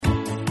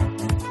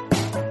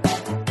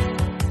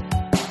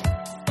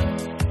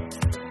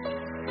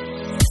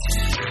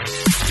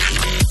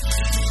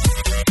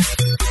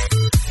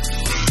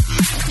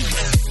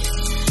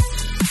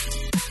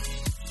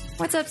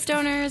What's up,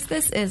 stoners?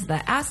 This is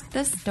the Ask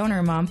the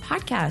Stoner Mom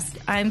podcast.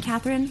 I'm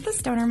Catherine, the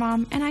Stoner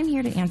Mom, and I'm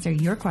here to answer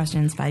your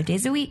questions 5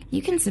 days a week.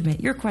 You can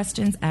submit your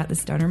questions at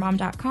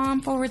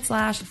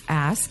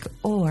thestonermom.com/ask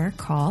or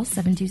call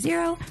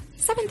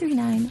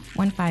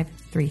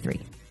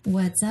 720-739-1533.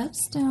 What's up,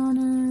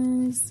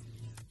 stoners?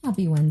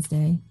 Happy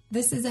Wednesday.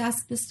 This is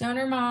Ask the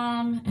Stoner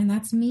Mom, and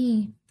that's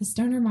me, the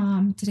Stoner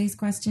Mom. Today's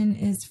question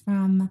is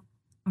from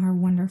our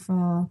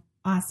wonderful,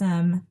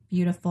 awesome,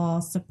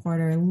 beautiful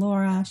supporter,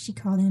 Laura. She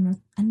called in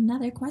with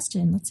another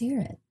question. Let's hear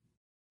it.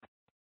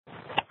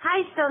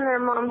 Hi, Stoner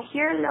Mom.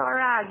 Here,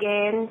 Laura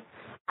again.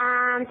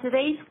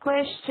 Today's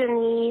question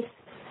is,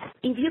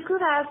 if you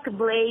could ask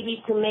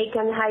Blady to make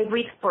a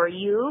hybrid for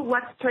you,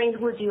 what strains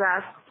would you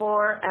ask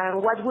for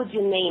and what would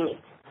you name it?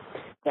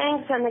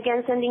 Thanks, and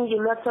again, sending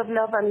you lots of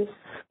love and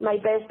my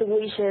best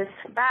wishes.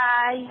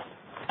 Bye.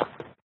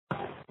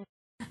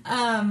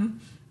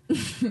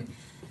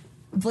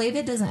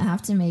 Blavit doesn't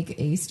have to make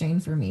a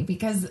strain for me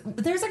because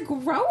there's a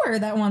grower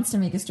that wants to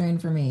make a strain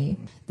for me.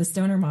 The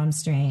Stoner Mom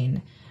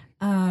strain.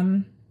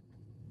 And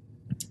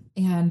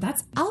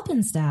that's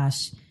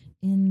Alpenstash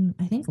in,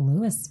 I think,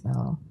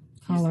 Louisville,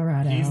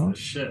 Colorado. He's the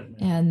shit,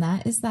 man. And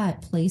that is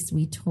that place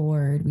we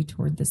toured. We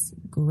toured this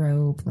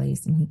grow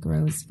place, and he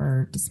grows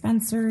for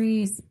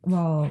dispensaries.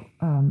 Well,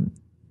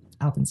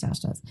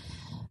 Alpenstash does.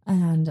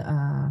 And,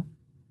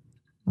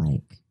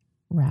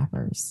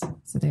 rappers.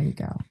 So there you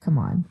go. Come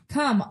on.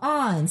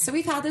 So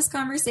we've had this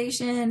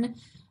conversation.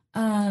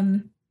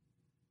 David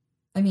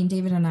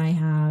and I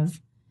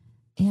have,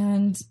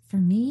 and for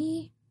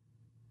me,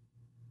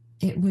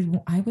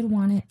 I would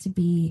want it to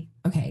be,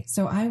 okay.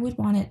 So I would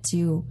want it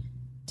to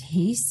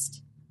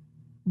taste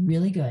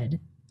really good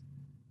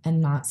and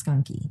not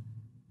skunky.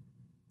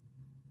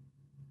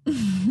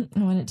 I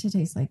want it to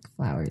taste like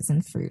flowers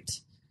and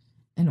fruit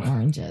and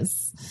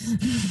oranges.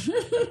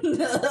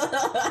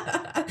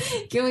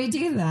 Can we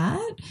do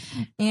that?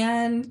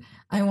 And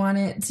I want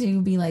it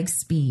to be like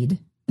speed.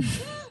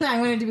 I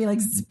want it to be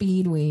like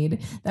speed weed.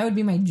 That would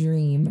be my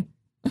dream.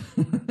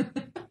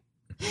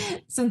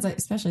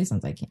 Especially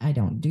since I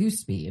don't do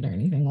speed or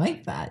anything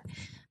like that.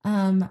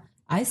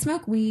 I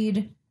smoke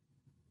weed.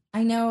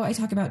 I know I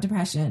talk about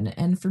depression,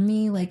 and for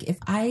me, if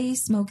I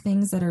smoke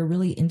things that are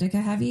really indica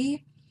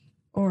heavy,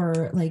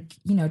 or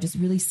just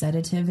really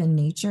sedative in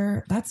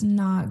nature, that's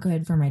not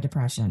good for my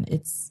depression.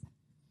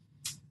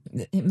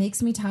 It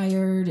makes me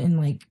tired,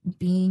 and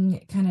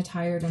being kind of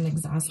tired and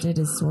exhausted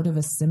is sort of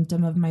a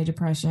symptom of my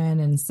depression.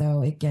 And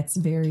so it gets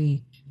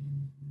very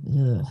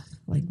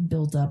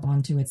built up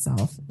onto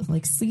itself.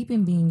 Sleep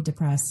and being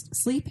depressed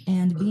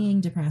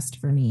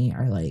for me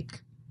are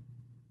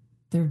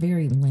they're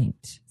very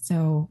linked.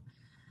 So,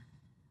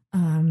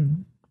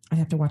 I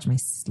have to watch my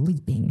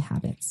sleeping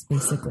habits,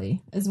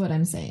 basically, is what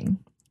I'm saying.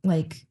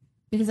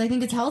 Because I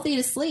think it's healthy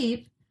to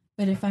sleep,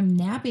 but if I'm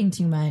napping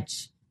too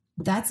much,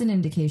 that's an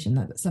indication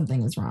that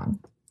something is wrong,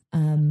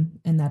 and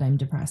that I'm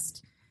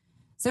depressed.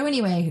 So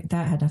anyway,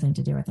 that had nothing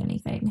to do with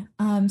anything.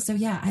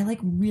 I like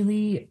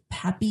really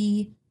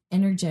peppy,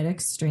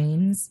 energetic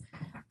strains.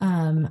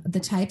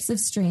 The types of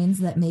strains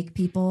that make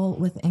people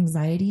with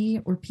anxiety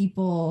or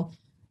people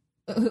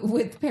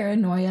with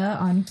paranoia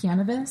on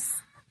cannabis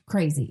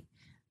crazy.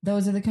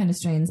 Those are the kind of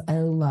strains I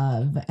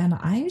love. And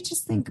I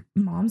just think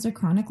moms are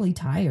chronically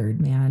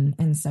tired, man.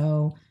 And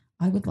so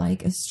I would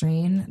like a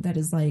strain that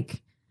is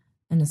like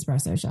an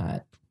espresso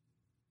shot.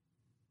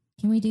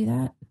 Can we do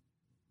that?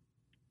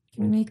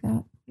 Can we make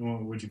that?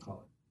 What would you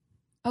call it?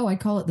 Oh, I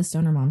call it the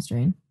Stoner Mom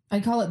strain.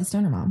 I'd call it the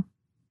Stoner Mom.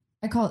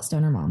 I call it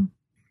Stoner Mom.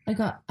 I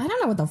don't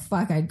know what the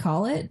fuck I'd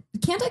call it.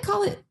 Can't I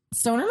call it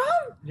Stoner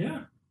Mom?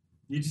 Yeah,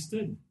 you just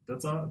did.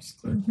 That's all. Just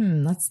clear.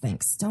 Let's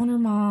think. Stoner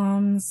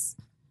Moms.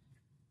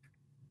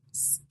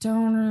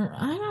 Stoner,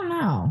 I don't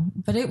know,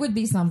 but it would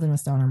be something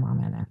with Stoner Mom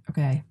in it.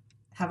 Okay.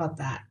 How about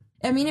that?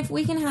 I mean, if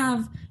we can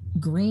have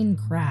green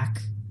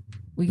crack,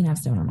 we can have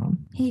Stoner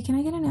Mom. Hey, can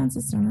I get an ounce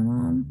of Stoner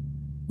Mom?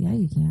 Yeah,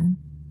 you can.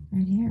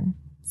 Right here.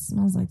 It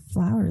smells like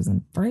flowers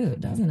and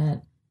fruit, doesn't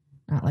it?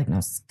 Not like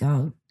no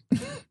skunk.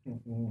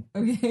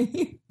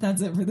 Okay.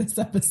 That's it for this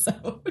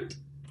episode.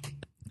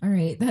 All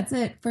right. That's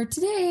it for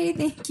today.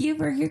 Thank you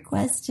for your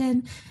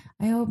question.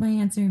 I hope my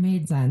answer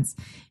made sense.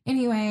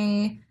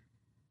 Anyway,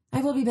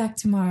 I will be back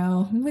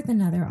tomorrow with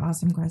another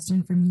awesome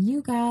question from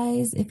you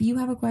guys. If you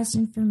have a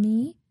question for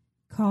me,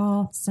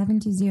 call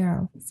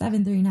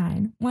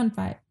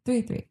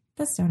 720-739-1533,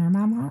 the Stoner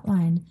Mom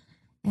hotline,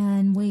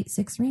 and wait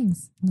 6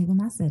 rings. Leave a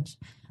message.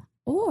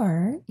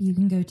 Or you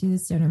can go to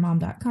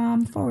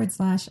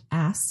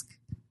thestonermom.com/ask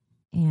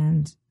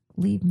and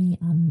leave me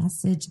a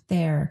message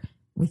there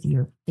with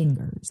your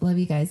fingers. Love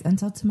you guys.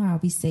 Until tomorrow,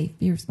 be safe,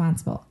 be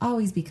responsible,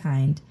 always be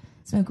kind,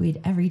 smoke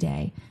weed every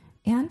day.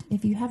 And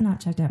if you have not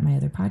checked out my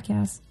other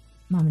podcasts,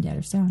 Mom and Dad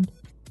Are Stoned,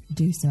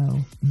 do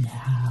so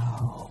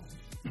now.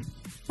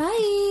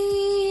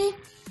 Bye.